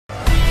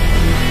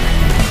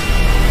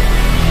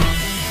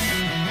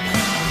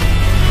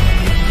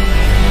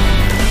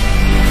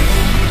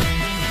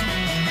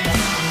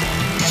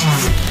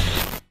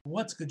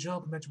What's good, y'all?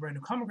 Welcome back to brand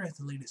new comic graph,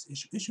 the latest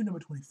issue number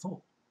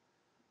 24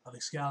 of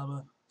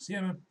Excalibur. So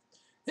yeah, man,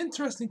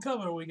 interesting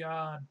cover. We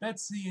got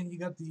Betsy, and you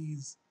got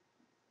these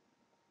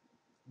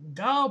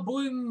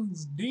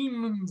goblins,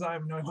 demons. I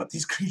have no idea what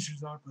these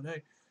creatures are, but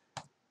hey,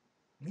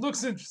 it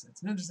looks interesting.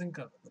 It's an interesting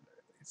cover at the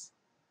very least.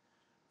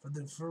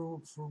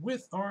 For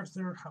with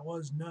Arthur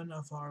was none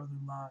of our other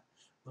life,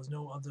 was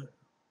no other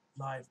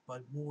life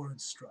but war and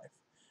strife,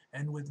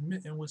 and with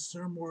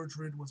Sir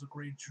Mordred was a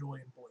great joy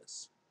and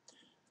bliss.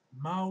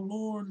 My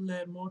lord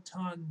le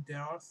Mortan de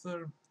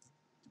Arthur.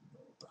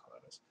 What the hell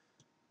that is.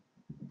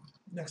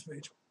 Next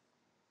page.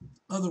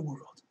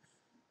 Otherworld.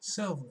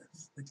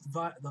 Selvlith,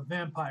 the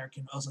vampire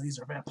king. Also, these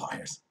are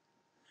vampires.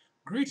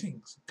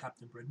 Greetings,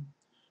 Captain Britain.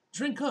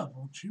 Drink up,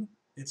 won't you?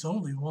 It's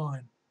only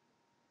wine.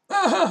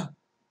 Ah!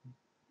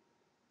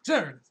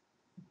 Jared.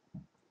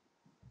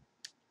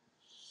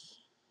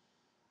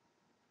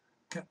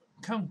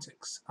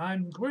 Countess,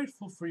 I'm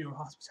grateful for your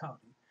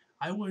hospitality.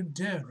 I wouldn't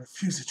dare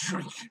refuse a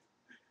drink.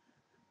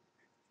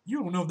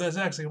 You don't know if that's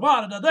actually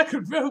water. Now, that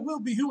could very well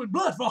be human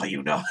blood for all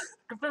you know.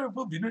 Could very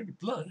well be drinking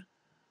blood.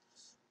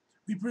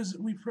 We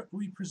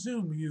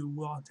presume you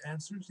want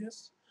answers,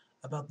 yes?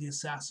 About the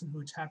assassin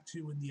who attacked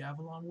you in the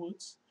Avalon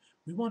Woods?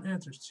 We want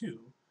answers,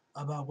 too,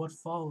 about what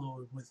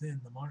followed within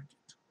the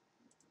market.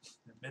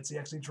 And Betsy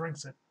actually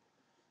drinks it.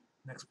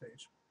 Next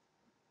page.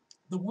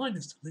 The wine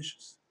is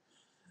delicious.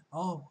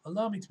 Oh,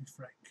 allow me to be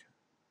frank.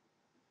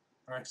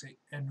 Or actually,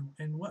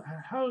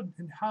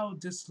 how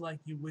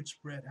dislike you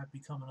witch bread have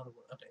become another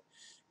word. Okay,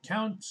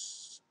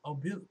 Countess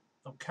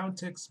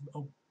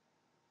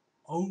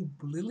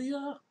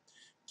Oblilia,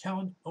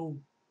 Count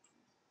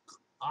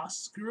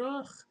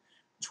Oscarach,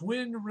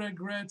 twin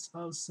regrets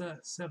of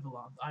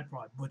Sevalon. I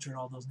probably butchered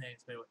all those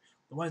names, but anyway,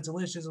 the wine's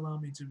delicious. Allow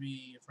me to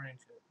be frank.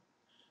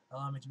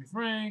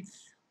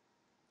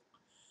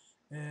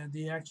 And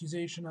the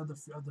accusation of the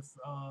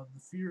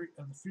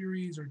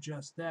Furies are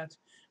just that.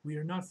 We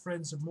are not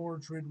friends of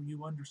Mordred.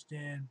 You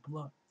understand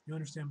blood. You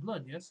understand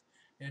blood, yes.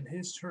 And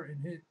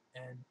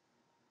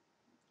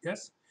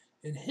yes,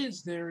 in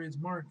his there is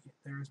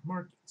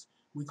markings.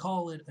 We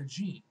call it a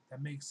gene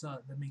that makes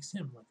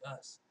him like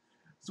us.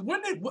 So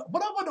what I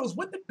want to know is,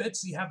 when did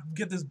Betsy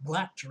get this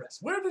black dress?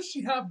 Where does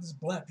she have this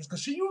black dress?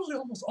 Because she usually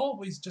almost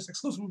always just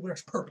exclusively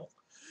wears purple.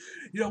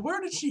 You know,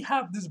 where did she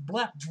have this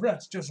black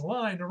dress just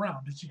lying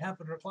around? Did she have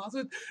it in her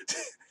closet?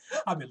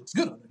 I mean, it looks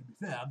good on her, to be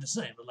fair. I'm just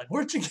saying, but like,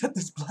 where'd she get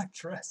this black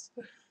dress?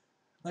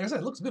 Like I said,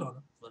 it looks good on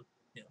her, but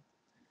you know,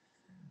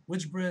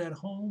 witch bread at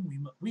home,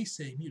 we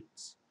say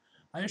mutants.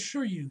 I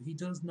assure you, he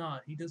does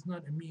not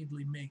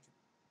immediately make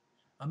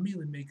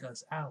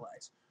us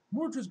allies.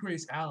 Mordred's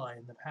greatest ally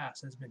in the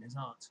past has been his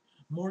aunt,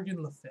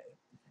 Morgan Le Fay,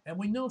 and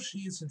we know she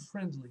isn't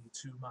friendly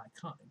to my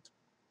kind.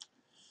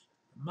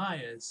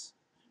 Maya's.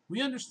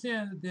 We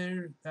understand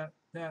that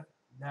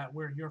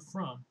where you're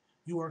from,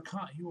 your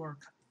kind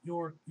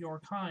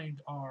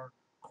are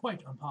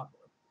quite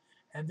unpopular,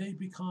 and they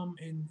become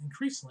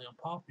increasingly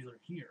unpopular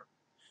here.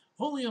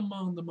 Only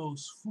among the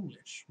most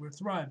foolish. We're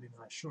thriving,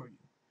 I assure you.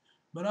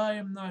 But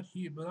I'm not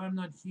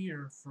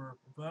here for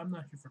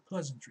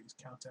pleasantries,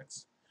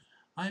 Countess.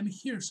 I am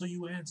here so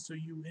you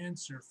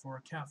answer for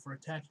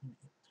attacking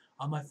me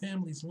on my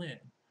family's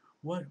land.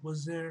 What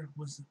was there?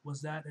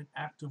 Was that an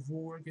act of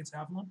war against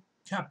Avalon?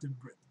 Captain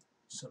Britain.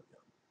 So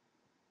young.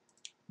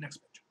 Next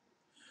page.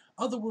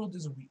 Otherworld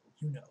is a wheel,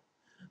 you know.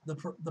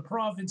 The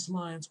province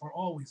lines are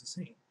always the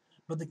same,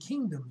 but the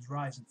kingdoms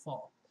rise and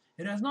fall.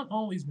 It has not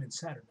always been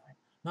Saturnine,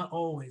 not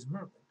always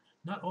Merlin,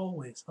 not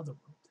always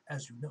Otherworld,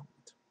 as you know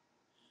it.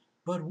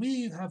 But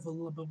we have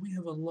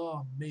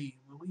long made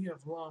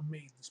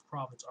this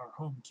province our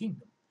home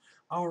kingdom.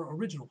 Our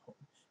original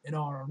home, and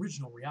our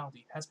original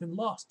reality, has been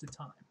lost to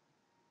time.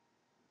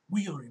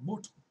 We are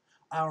immortal.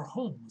 Our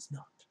home was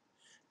not.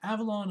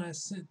 Avalon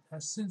has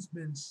since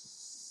been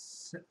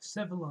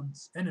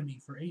Sevalon's enemy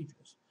for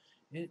ages.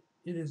 It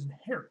is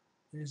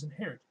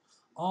inherent.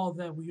 All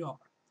that we are,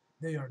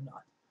 they are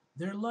not.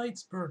 Their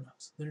lights burn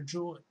us. Their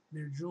joy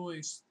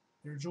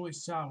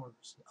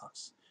sours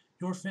us.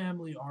 Your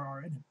family are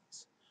our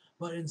enemies.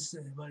 But in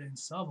Sevalon,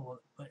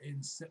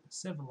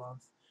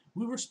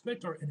 we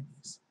respect our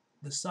enemies.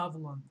 The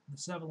Savalon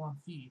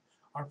Thie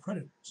are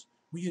predators.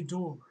 We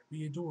adore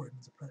it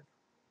as a predator.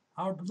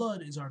 Our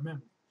blood is our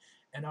memory,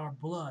 and our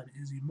blood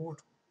is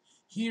immortal.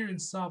 Here in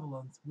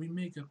Savalon, we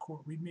make a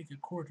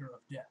quarter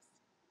of death.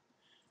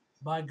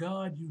 By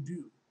God, you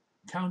do,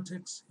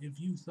 Countess. If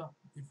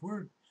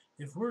we're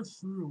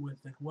through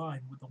with the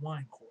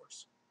wine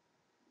course,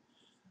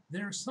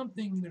 there's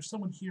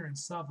someone here in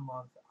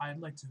Savalon I'd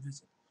like to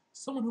visit.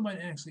 Someone who might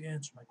actually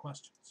answer my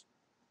questions.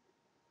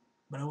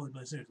 But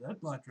seriously,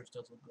 that black dress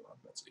does look good on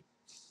Betsy.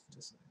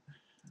 Just saying.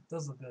 It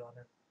does look good on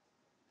her.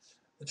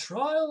 The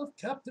Trial of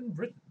Captain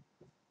Britain.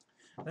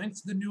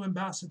 Thanks to the new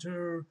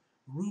ambassador,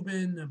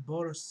 Ruben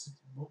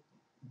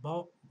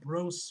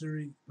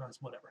Brossery,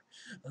 whatever.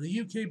 The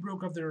UK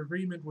broke up their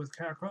agreement with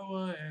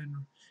Krakoa,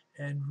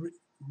 and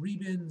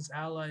Reben's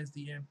allies,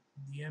 the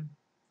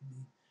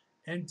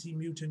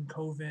Anti-mutant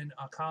Coven,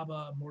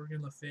 Akaba,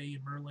 Morgan Le Fay,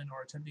 and Merlin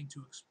are attempting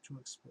to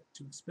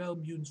expel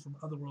mutants from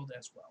Otherworld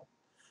as well.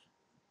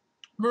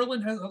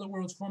 Merlin has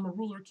Otherworld's former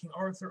ruler, King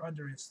Arthur,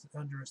 under his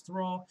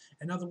thrall,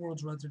 and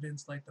Otherworld's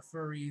residents, like the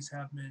furries,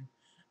 have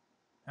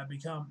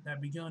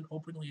begun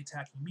openly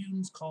attacking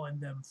mutants, calling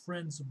them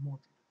friends of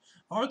Mordred.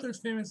 Arthur's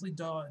famously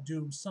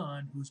doomed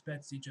son, whose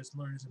Betsy just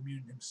learned is a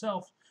mutant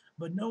himself,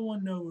 but no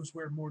one knows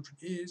where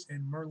Mordred is,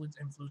 and Merlin's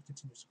influence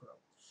continues to grow.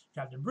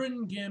 Captain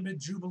Britain, Gambit,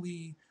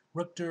 Jubilee,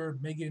 Rictor,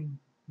 Megan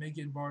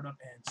Bardock,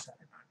 and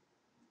Saturnine.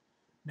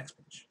 Next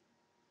page.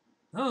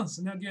 Oh,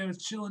 so now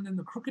Gambit's chilling in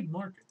the crooked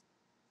market.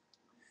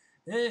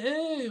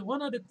 Hey,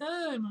 one at a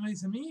time,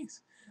 mes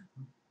amis.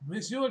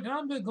 Monsieur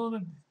Gambit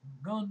gonna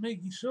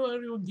make sure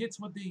everyone gets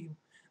what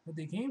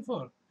they came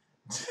for.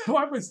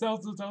 Why am I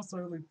sound so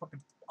like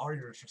fucking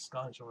Irish or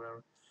Scottish or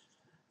whatever?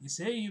 You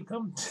say you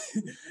come,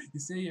 you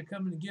say you're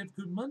coming to get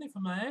good money for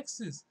my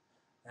exes,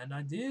 and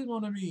I did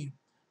want to be.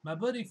 My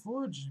buddy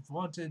Forge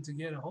wanted to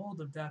get a hold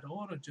of that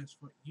order just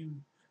for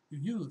you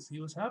use.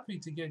 He was happy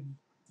to get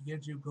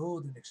you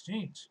gold in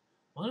exchange,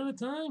 one at a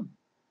time.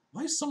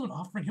 Why is someone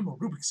offering him a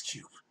Rubik's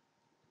cube?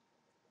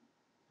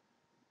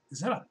 Is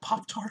that a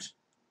Pop-Tart?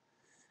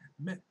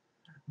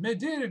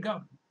 Medea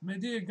Galdenine?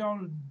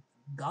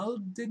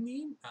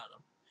 I don't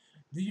know.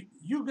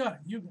 You got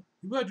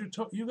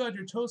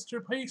your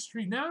toaster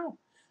pastry now?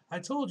 I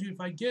told you if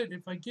I get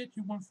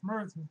you one from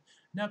Earth,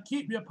 now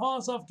keep your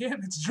paws off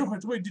Gambit's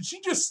joints. Wait, did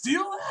she just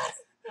steal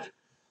that?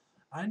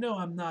 I know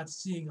I'm not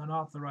seeing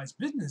unauthorized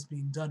business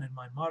being done in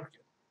my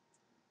market.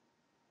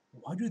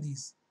 Why do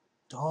these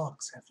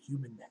dogs have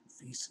human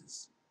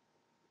faces?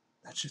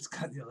 That shit's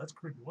that's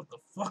creepy. What the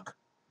fuck?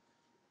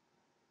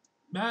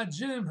 Mad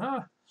Jim,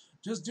 huh?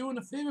 Just doing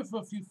a favor for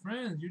a few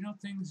friends. You know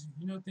things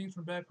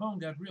from back home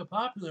got real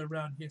popular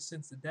around here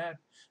since that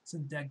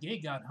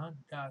gate got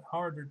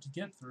harder to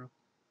get through.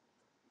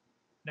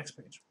 Next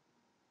page.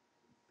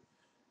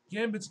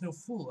 Gambit's no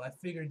fool. I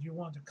figured you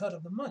want a cut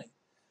of the money.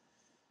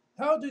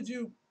 How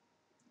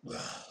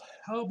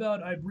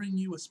about I bring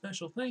you a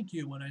special thank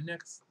you when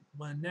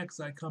next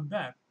I come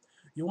back?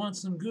 You want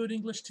some good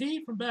English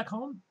tea from back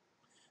home?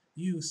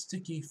 You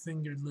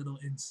sticky-fingered little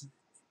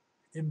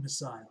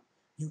imbecile.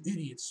 You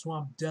idiot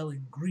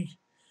swamp-dwelling Greek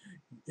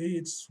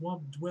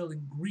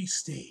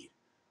stayed.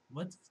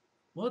 What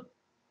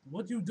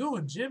you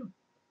doing, Jim?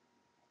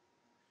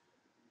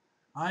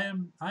 I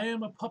am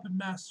a puppet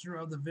master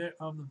of the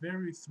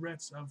very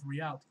threats of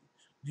reality.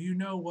 Do you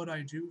know what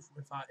I do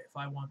if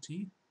I want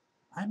tea?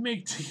 I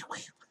make tea.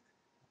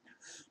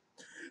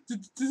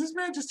 Did this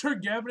man just turn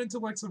Gavin into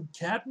like some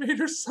cat maid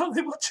or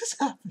something? What just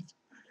happened?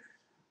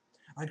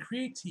 I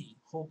create tea,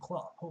 whole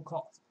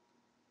cloth.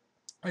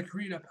 I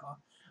create a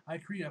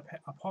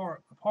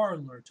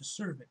parlor to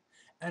serve it,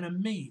 and a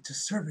maid to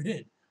serve it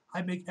in.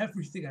 I make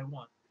everything I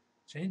want.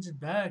 Change it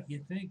back.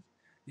 You think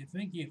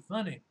you're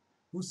funny?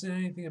 Who said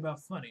anything about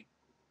funny?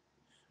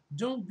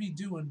 Don't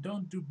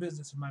do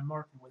business in my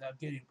market without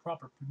getting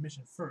proper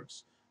permission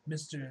first,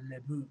 Mr.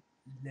 Lebu.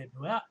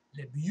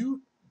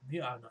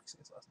 Yeah, I don't know how to say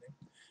his last name.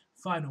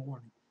 Final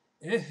warning.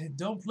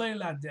 Don't play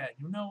like that.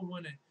 You know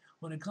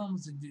when it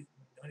comes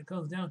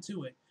down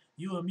to it,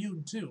 you a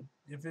mutant too.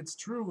 If it's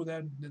true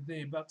that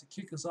they about to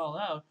kick us all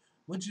out,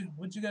 what you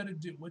gotta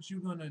do? What you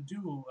gonna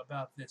do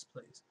about this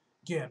place?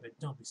 Gambit,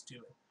 don't be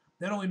stupid.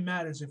 That only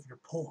matters if you're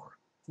poor,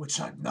 which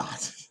I'm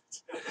not.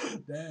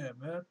 Damn,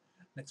 man.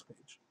 Next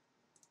page.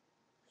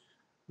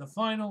 The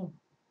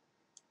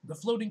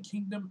floating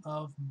kingdom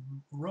of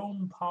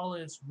Rome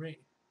Polis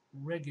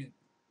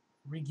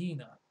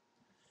Regina.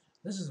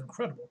 This is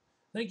incredible.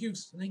 Thank you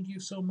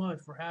so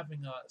much for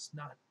having us.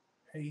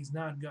 He's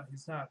not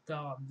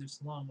gone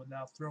this long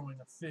without throwing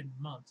a fit in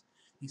months.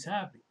 He's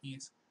happy.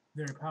 He's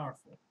very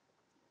powerful.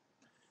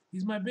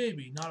 He's my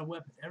baby, not a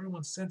weapon.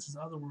 Everyone senses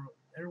that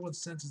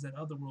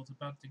Otherworld's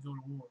about to go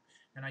to war,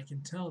 and I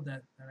can tell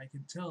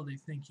they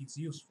think he's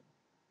useful.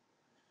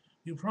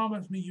 You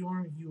promised me you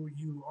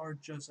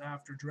aren't just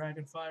after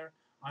Dragonfire.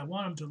 I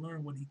want him to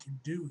learn what he can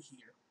do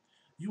here.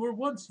 You were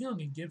once young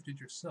and gifted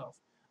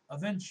yourself.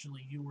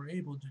 Eventually, you were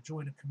able to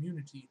join a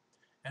community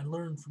and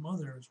learn from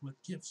others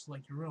with gifts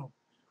like your own.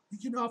 We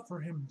can offer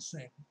him the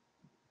same.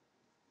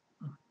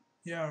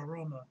 Yeah,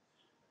 Roma.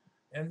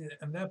 And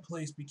that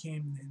place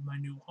became my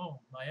new home,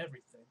 my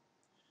everything.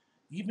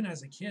 Even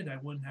as a kid, I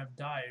wouldn't have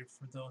died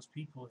for those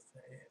people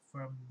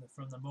from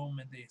the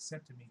moment they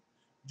accepted me.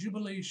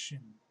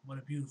 Jubilation, what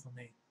a beautiful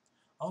name.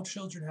 All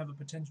children have a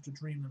potential to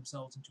dream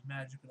themselves into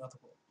magic and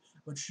otherworld,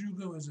 but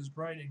Shugo is as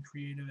bright and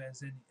creative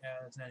as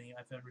any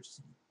I've ever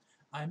seen.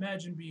 I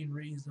imagine being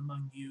raised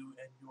among you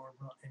and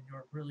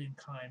your brilliant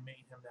kind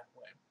made him that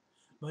way.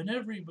 But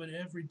every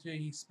day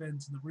he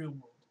spends in the real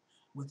world,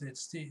 with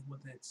its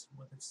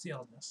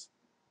staleness.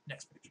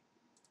 Next page.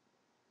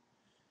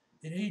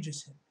 It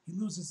ages him. He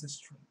loses his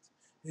strength.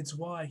 It's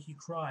why he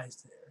cries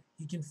there.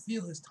 He can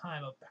feel his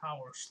time of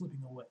power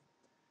slipping away.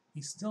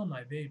 He's still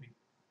my baby.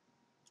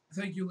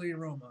 Thank you, Lady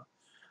Roma.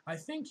 I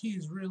think he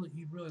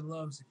really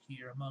loves it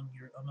here among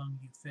you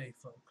Fey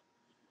folk.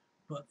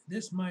 But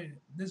this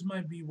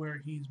might be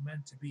where he's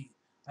meant to be.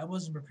 I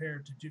wasn't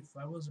prepared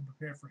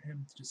for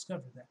him to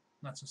discover that.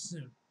 Not so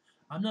soon.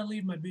 I'm not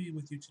leaving my baby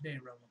with you today,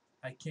 Roman.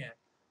 I can't.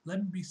 Let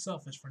me be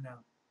selfish for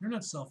now. You're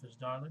not selfish,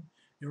 darling.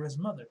 You're his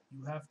mother.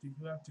 You have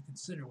to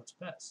consider what's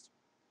best.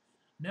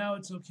 Now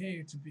it's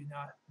okay to be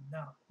not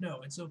now.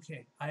 No, it's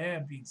okay. I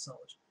am being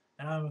selfish,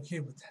 and I'm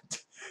okay with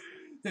that.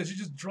 Yeah, she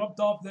just dropped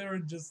off there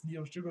and just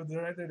shook her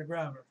right there to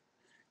grab her.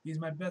 He's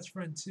my best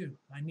friend too.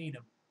 I need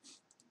him.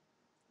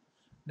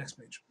 Next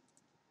page.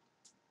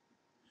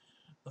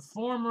 The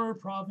former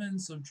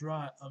province of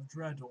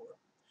Drador.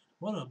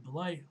 What a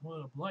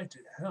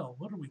blighted hell.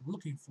 What are we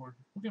looking for?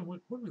 What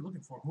are we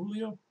looking for,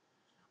 Julio?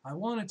 I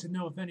wanted to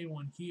know if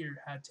anyone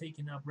here had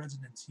taken up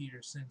residence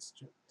here since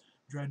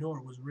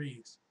Drador was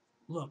raised.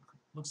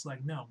 Looks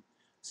like no.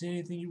 See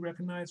anything you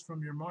recognize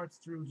from your march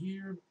through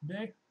here,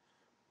 Bay?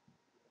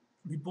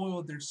 We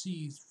boiled their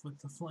seas with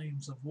the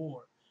flames of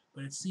war,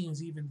 but it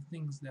seems even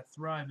things that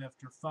thrive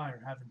after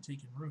fire haven't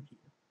taken root here.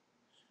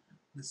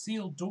 The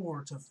sealed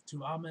door to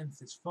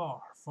Amenth is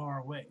far, far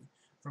away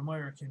from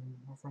where it can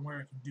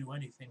do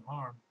any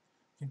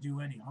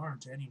harm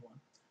to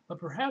anyone. But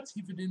perhaps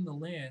even in the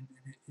land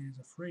it is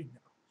afraid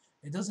now.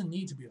 It doesn't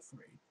need to be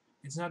afraid.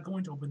 It's not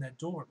going to open that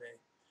door, Bay.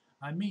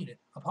 I mean it.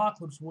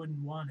 Apocalypse wouldn't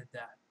want it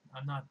that.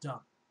 I'm not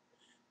dumb.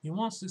 He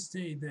wants to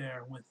stay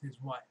there with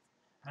his wife,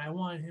 and I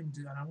want him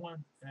to,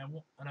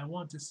 and I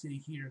want to stay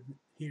here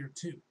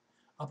too.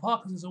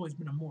 Apocalypse has always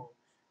been immoral.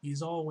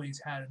 He's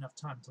always had enough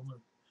time to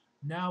learn.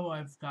 Now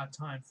I've got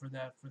time for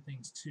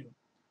things too.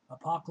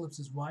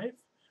 Apocalypse's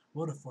wife?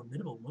 What a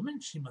formidable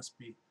woman she must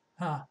be.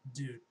 Ha,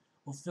 dude,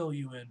 we'll fill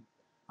you in.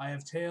 I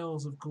have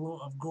tales of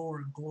gore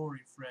and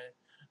glory,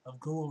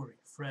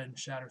 friend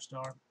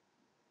Shatterstar.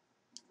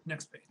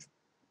 Next page.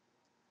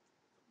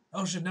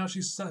 Oh shit, now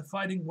she's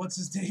fighting what's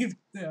his name?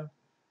 Yeah.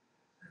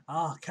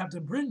 Ah,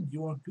 Captain Bryn,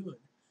 you are good.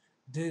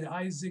 Did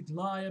Isaac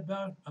lie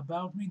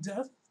about me,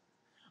 Death?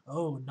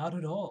 Oh, not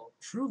at all.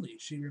 Truly,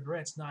 she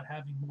regrets not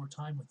having more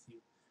time with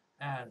you.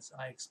 As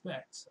I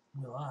expect,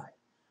 will I.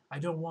 I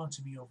don't want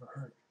to be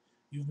overheard.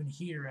 You've been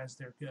here as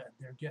their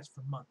guest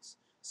for months.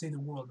 Say the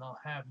word, and I'll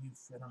have you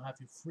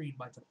freed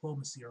by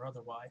diplomacy or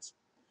otherwise.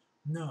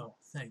 No,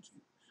 thank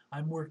you.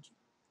 I'm working.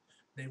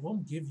 They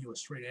won't give you a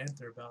straight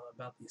answer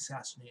about the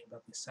assassin,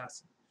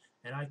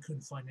 and I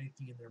couldn't find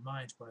anything in their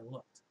minds where I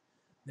looked.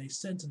 They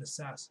sent an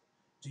assassin.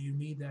 Do you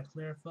need that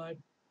clarified?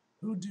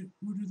 Who do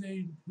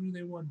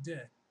they want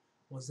dead?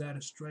 Was that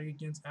a strike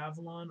against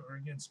Avalon or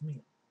against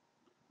me?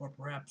 Or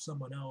perhaps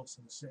someone else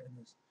in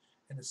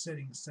the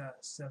setting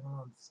 7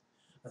 months,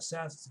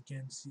 assassins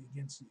against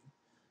you,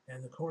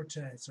 and the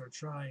Cortex are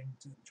trying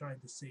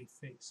to save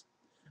face.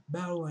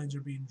 Battle lines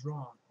are being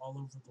drawn all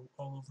over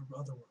the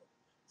Otherworld,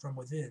 from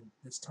within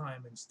this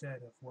time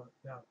instead of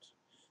without.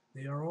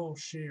 They are all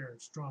share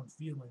strong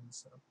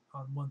feelings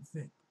on one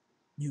thing: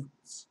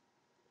 mutants.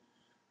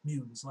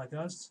 Mutants like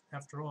us.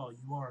 After all,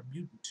 you are a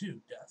mutant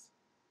too, Death.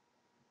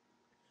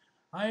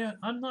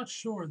 I'm not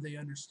sure they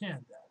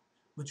understand that,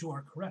 but you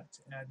are correct,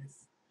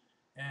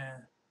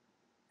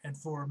 and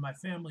for my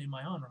family and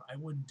my honor, I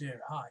wouldn't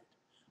dare hide.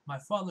 My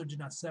father did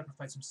not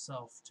sacrifice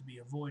himself to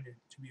avoid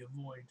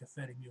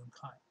defending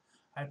humankind.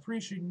 I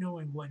appreciate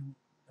knowing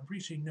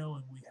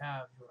we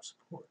have your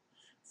support,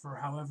 for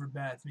however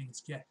bad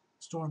things get.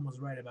 Storm was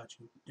right about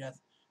you,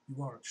 Death.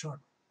 You are a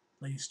charmer.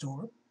 Lady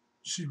Storm?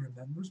 She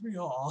remembers me.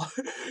 Aw.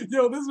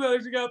 Yo, this man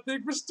actually got a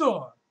thing for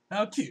Storm.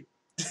 How cute.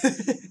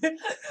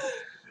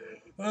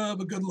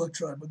 But good luck,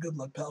 tribe. But good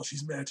luck, pal.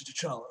 She's married to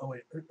T'Challa. Oh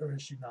wait, or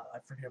is she not? I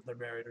forget if they're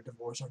married or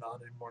divorced or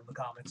not anymore in the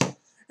comics.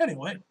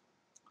 Anyway,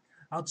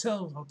 I'll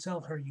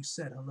tell her you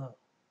said hello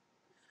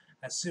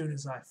as soon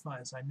as I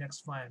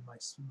next find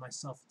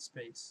myself in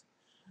space.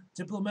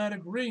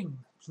 Diplomatic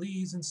ring,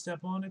 please, and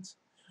step on it.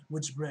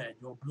 Which bread?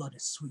 Your blood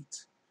is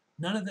sweet.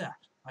 None of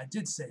that. I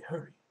did say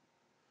hurry.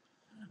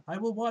 I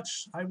will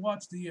watch. I'll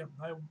watch the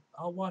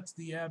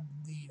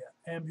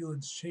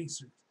ambulance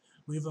chasers.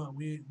 We've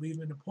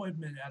an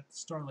appointment at the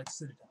Starlight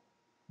Citadel.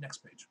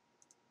 Next page.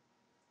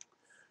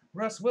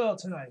 Rest well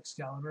tonight,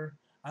 Excalibur.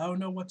 I don't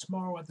know what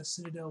tomorrow at the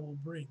Citadel will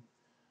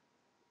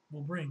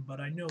bring, but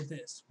I know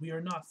this: we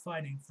are not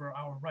fighting for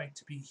our right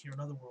to be here in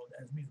Otherworld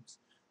as mutants.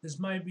 This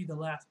might be the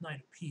last night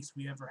of peace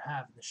we ever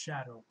have in the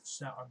shadow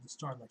of the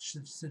Starlight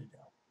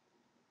Citadel.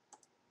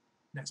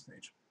 Next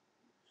page.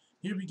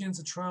 Here begins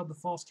the trial of the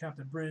false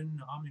Captain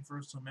Britain,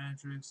 Omniversal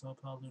Mandrax,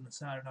 Opal, Luna,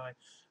 Saturnine,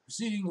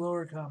 preceding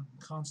Lower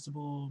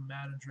Constable,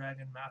 Madden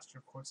Dragon, Master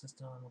of Court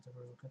System,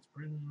 Multiversal Captain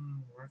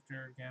Britain,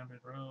 Richter,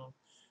 Gambit, Rogue.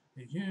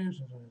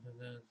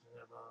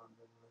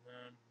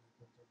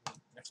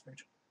 Next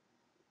page.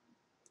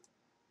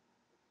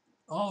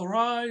 All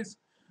rise.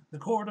 The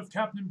court of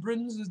Captain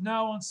Britons is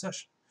now in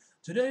session.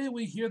 Today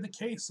we hear the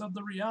case of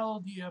the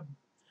reality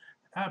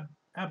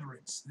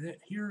aberrants,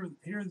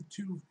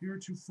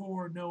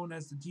 heretofore known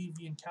as the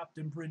deviant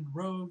Captain Britain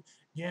Rogue,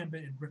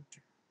 Gambit, and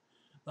Richter.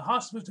 The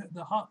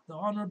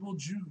Honorable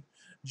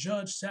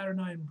Judge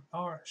Saturnine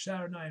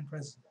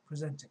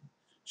presenting.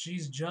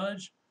 She's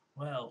judge?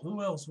 Well,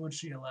 who else would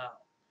she allow?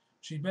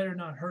 She better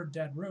not hurt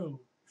that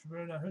rogue. She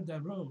better not hurt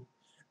that rogue.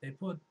 They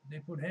put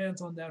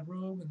hands on that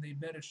rogue, and they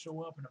better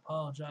show up and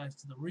apologize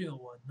to the real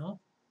one.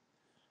 No,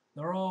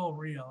 they're all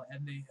real,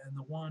 and the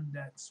one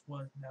that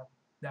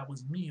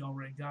was me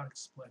already got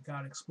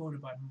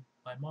exploded by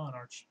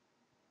Monarch.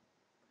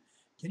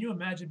 Can you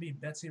imagine being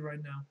Betsy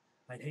right now?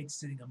 I'd hate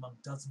sitting among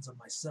dozens of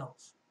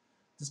myself.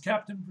 Does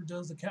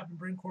the Captain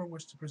Brincourt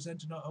wish to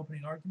present an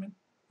opening argument?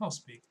 I'll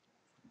speak.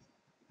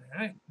 All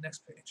right,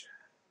 next page.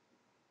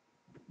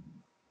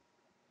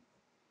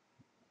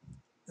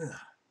 Ugh.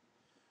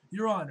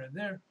 Your Honor,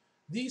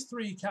 these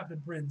three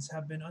Captain Brins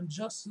have been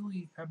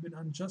unjustly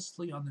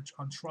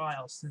on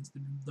trial since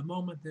the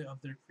moment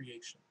of their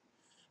creation.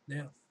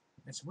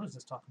 What is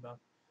this talking about?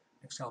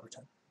 Excalibur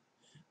 10.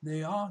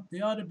 They ought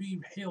to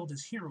be hailed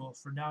as heroes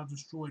for now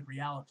destroyed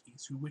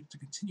realities who wish to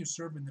continue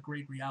serving the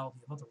great reality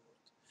of otherworld.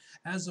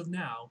 As of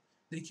now,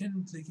 they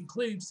can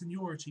claim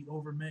seniority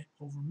over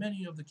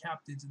many of the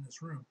captains in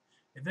this room.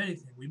 If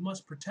anything, we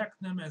must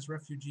protect them as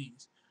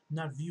refugees,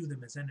 not view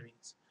them as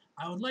enemies.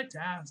 I would like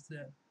to ask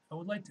that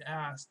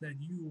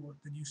you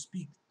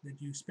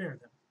spare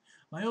them.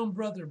 My own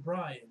brother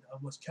Brian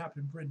was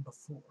Captain Britain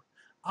before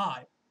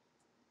I.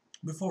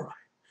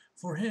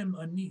 For him,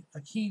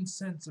 a keen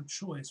sense of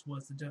choice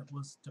was a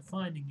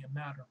defining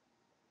matter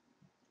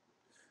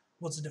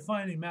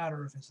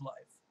of his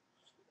life.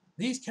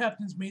 These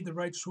captains made the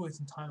right choice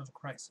in time of a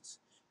crisis.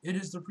 It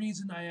is the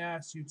reason I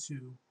ask you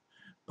to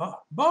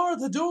bar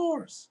the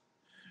doors.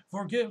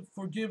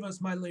 Forgive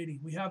us, my lady.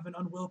 We have an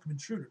unwelcome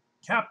intruder.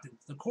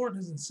 Captains, the court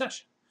is in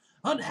session.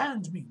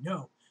 Unhand me.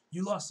 No,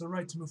 you lost the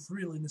right to move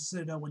freely in the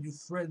citadel when you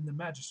threatened the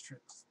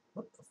magistrates.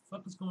 What the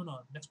fuck is going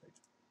on? Next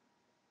page.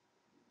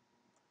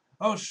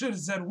 Oh shit,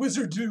 it's that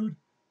wizard dude.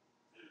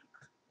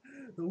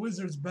 The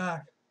wizard's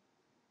back.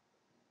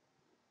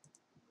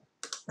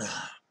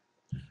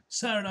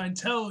 Saturnine,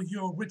 tell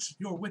your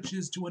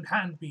witches to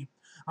unhand me.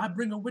 I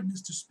bring a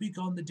witness to speak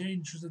on the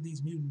dangers of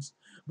these mutants,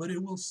 but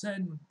will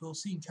seem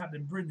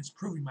Captain Britain is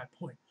proving my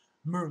point.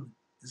 Merlin,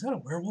 is that a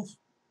werewolf?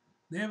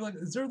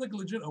 Is there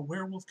legit a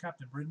werewolf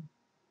Captain Britain?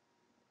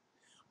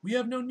 We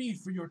have no need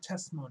for your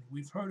testimony.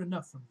 We've heard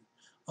enough from you.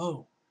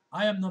 Oh,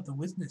 I am not the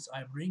witness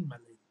I bring, my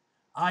lady.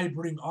 I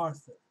bring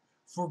Arthur,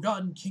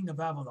 forgotten king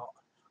of Avalon,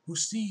 who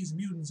sees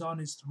mutants on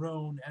his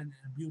throne and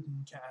a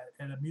mutant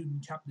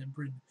Captain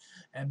Britain,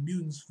 and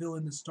mutants fill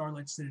in the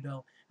Starlight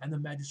Citadel and the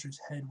magistrate's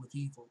head with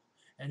evil,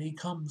 and he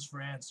comes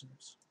for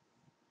answers.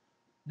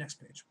 Next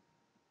page.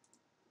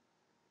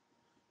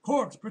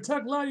 Corpse,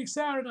 protect Lady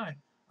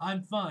Saturnine.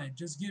 I'm fine.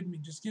 Just give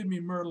me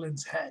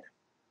Merlin's head.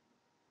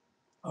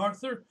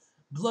 Arthur,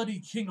 bloody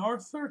King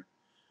Arthur.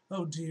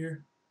 Oh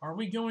dear, are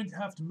we going to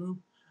have to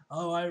move?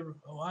 I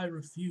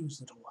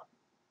refuse, little one.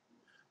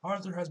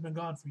 Arthur has been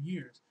gone for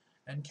years,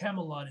 and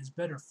Camelot is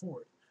better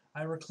for it.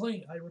 I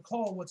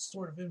recall what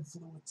sort of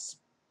influence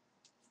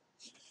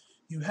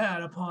you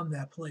had upon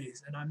that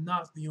place, and I'm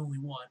not the only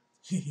one.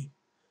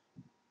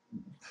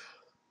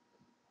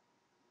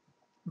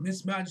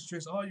 Miss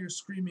Magistress, all your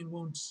screaming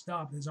won't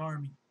stop his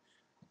army.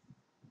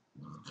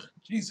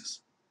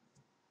 Jesus.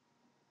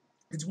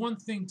 It's one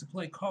thing to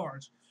play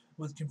cards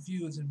with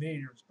confused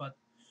invaders, but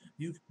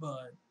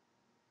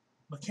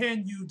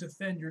can you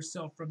defend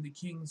yourself from the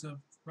kings you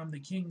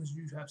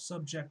have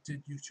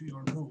subjected you to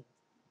your rule?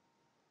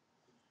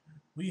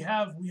 We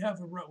have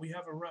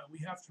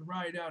to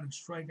ride out and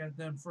strike at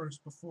them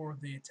first before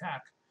they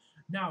attack.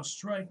 Now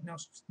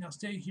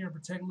stay here and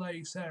protect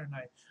Lady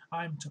Saturnine.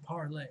 I'm to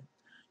parley.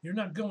 You're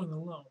not going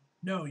alone.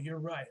 No, you're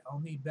right. I'll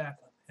need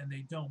backup, and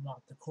they don't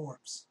want the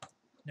corpse.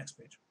 Next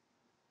page.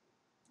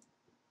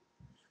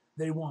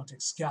 They want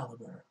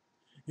Excalibur.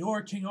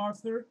 You're King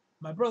Arthur.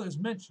 My brothers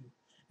mentioned,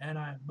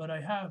 but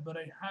I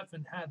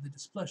haven't had the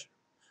displeasure.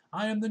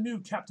 I am the new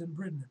Captain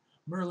Britain.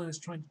 Merlin is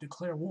trying to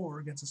declare war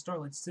against the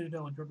Starlight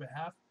Citadel on your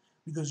behalf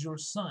because your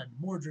son,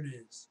 Mordred,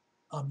 is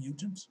a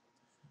mutant.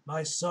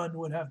 My son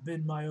would have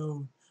been my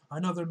own,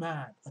 another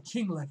man, a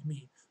king like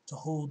me, to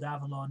hold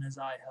Avalon as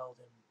I held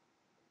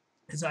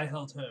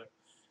her.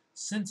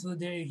 Since the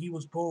day he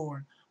was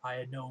born, I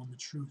had known the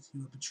truth he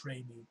would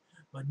betray me,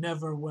 but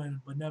never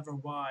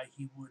why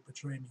he would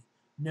betray me,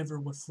 never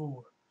what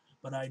for.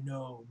 But I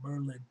know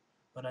Merlin,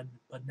 but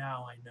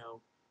now I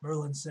know.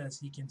 Merlin says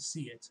he can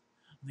see it,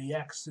 the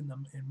X in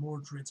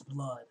Mordred's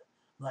blood,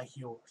 like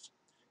yours.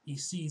 He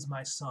sees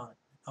my son,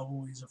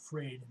 always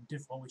afraid and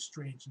always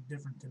strange and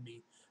different to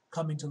me,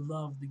 coming to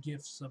love the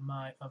gifts of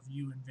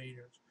you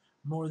invaders,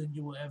 more than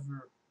you will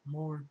ever,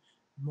 more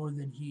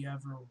than he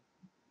ever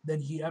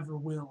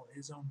will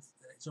his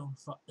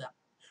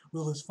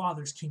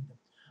father's kingdom.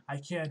 I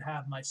can't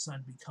have my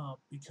son become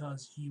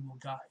because he will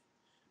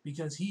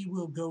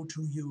go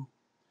to you.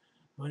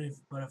 But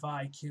if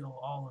I kill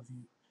all of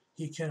you,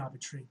 he cannot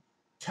betray me.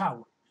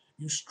 Coward,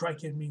 you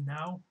strike at me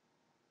now?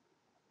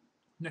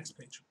 Next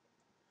page.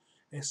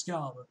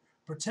 Excalibur,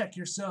 protect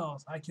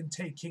yourselves. I can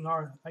take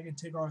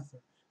Arthur.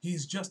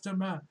 He's just a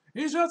man.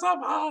 He's just a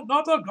man,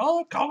 not a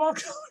god. Come on.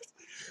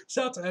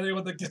 Shout to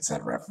anyone that gets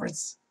that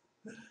reference.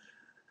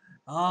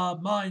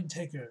 Mind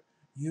Taker,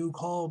 You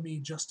call me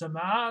just a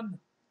man?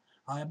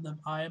 I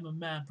am a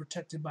man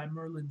protected by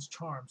Merlin's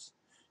charms.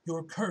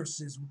 Your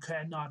curses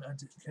cannot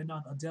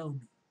adele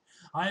me.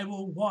 I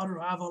will water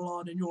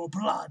Avalon in your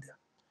blood.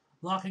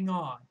 Locking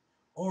on.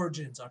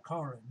 Origins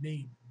Akara.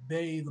 Name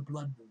Bay the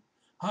Blood Moon.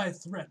 High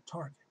threat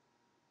target.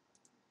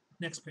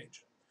 Next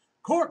page.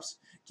 Corpse!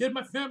 Get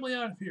my family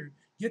out of here.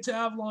 Get to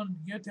Avalon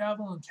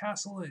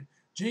Castle Inn.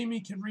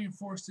 Jamie can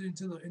reinforce it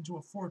into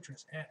a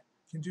fortress.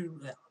 Can do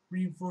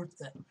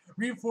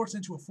reinforce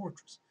into a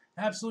fortress.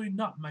 Absolutely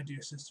not, my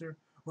dear sister.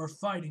 We're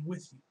fighting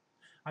with you.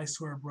 I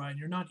swear, Brian,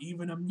 you're not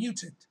even a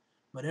mutant,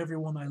 but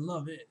everyone I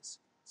love is.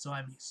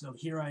 So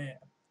here I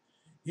am.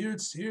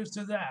 Here's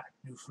to that,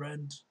 new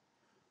friend.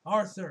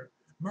 Arthur,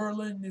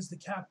 Merlin is the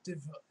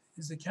captive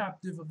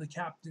of the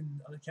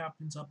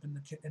captains up in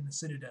the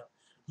citadel.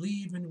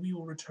 Leave, and we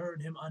will return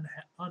him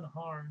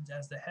unharmed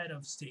as the head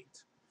of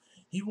state.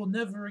 He will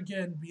never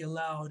again be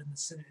allowed in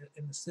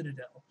the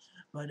citadel,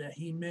 but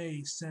he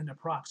may send a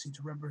proxy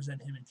to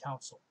represent him in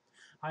council.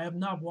 I have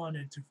not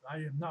wanted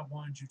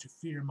you to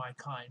fear my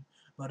kind,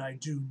 but I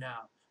do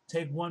now.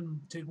 Take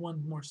one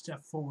more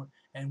step forward,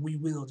 and we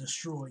will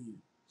destroy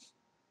you.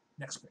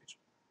 Next page.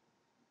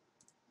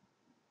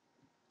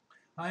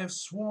 I have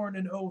sworn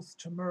an oath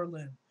to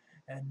Merlin,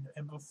 and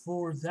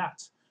before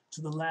that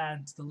to the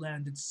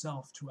land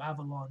itself, to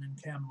Avalon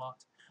and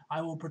Camelot.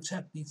 I will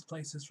protect these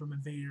places from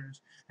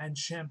invaders and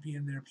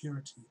champion their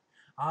purity.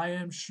 I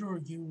am sure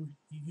you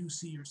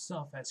see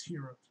yourself as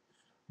heroes,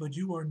 but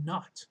you are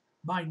not.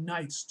 My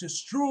knights,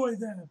 destroy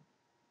them!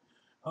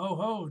 Ho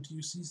ho, do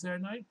you see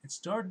that knight? It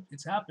started,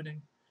 it's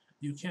happening.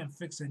 You can't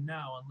fix it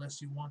now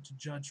unless you want to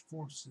judge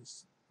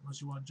forces.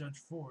 Unless you want to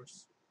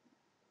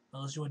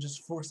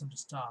just force them to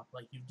stop,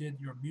 like you did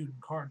your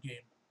mutant card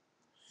game.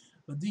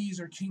 But these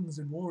are kings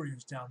and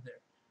warriors down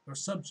there. They're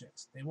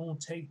subjects. They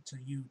won't take to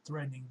you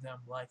threatening them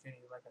like a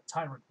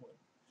tyrant would.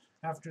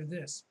 After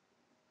this,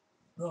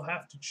 they'll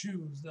have to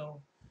choose.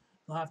 They'll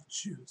have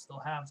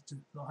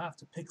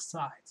to pick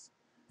sides.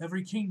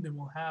 Every kingdom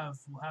will have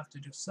to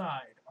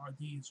decide: are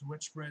these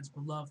rich bread's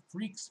beloved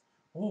freaks,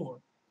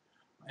 or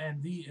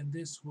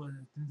this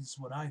is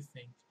what I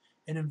think,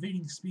 an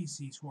invading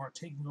species who are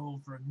taking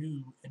over a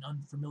new and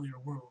unfamiliar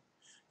world.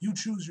 You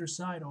choose your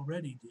side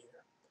already, dear.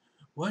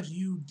 Would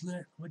you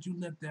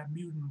let that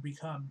mutant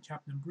become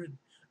Captain Britain,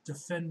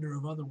 defender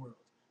of Otherworld?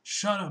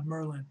 Shut up,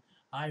 Merlin.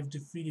 I've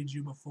defeated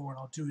you before, and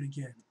I'll do it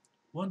again.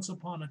 Once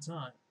upon a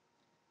time.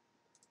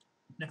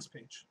 Next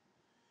page.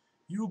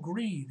 You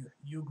agreed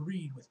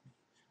with me,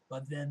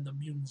 but then the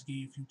mutants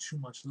gave you too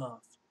much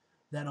love.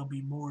 That'll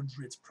be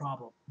Mordred's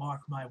problem.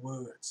 Mark my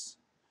words.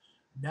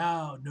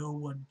 Now no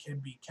one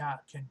can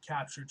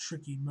capture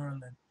tricky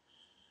Merlin.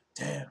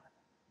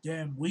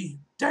 Damn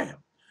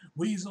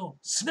weasel,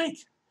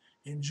 snake.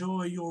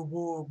 Enjoy your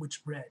war,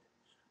 witch bread.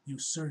 You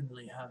have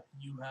certainly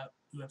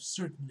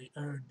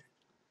earned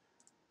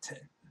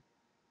it.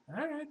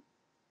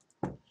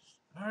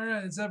 All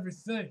right, it's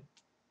everything.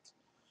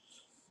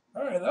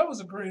 All right, that was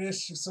a great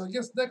issue. So I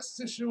guess next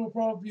issue will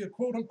probably be a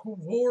quote-unquote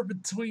war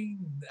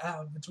between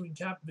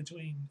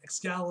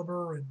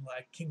Excalibur and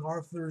like King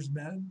Arthur's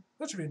men.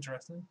 That should be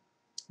interesting.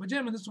 But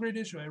yeah, man, this is a great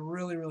issue. I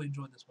really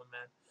enjoyed this one,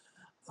 man.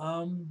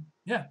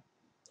 Yeah.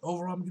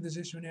 Overall, I'm gonna give this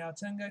issue an 8 out of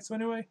 10, guys. So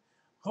anyway,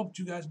 hope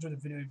you guys enjoyed the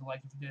video. If you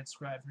like, if you did,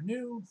 subscribe if you're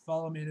new.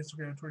 Follow me on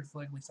Instagram and Twitter for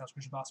like links down in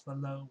the description box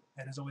below.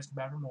 And as always, come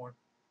back for more.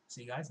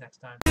 See you guys next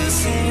time. You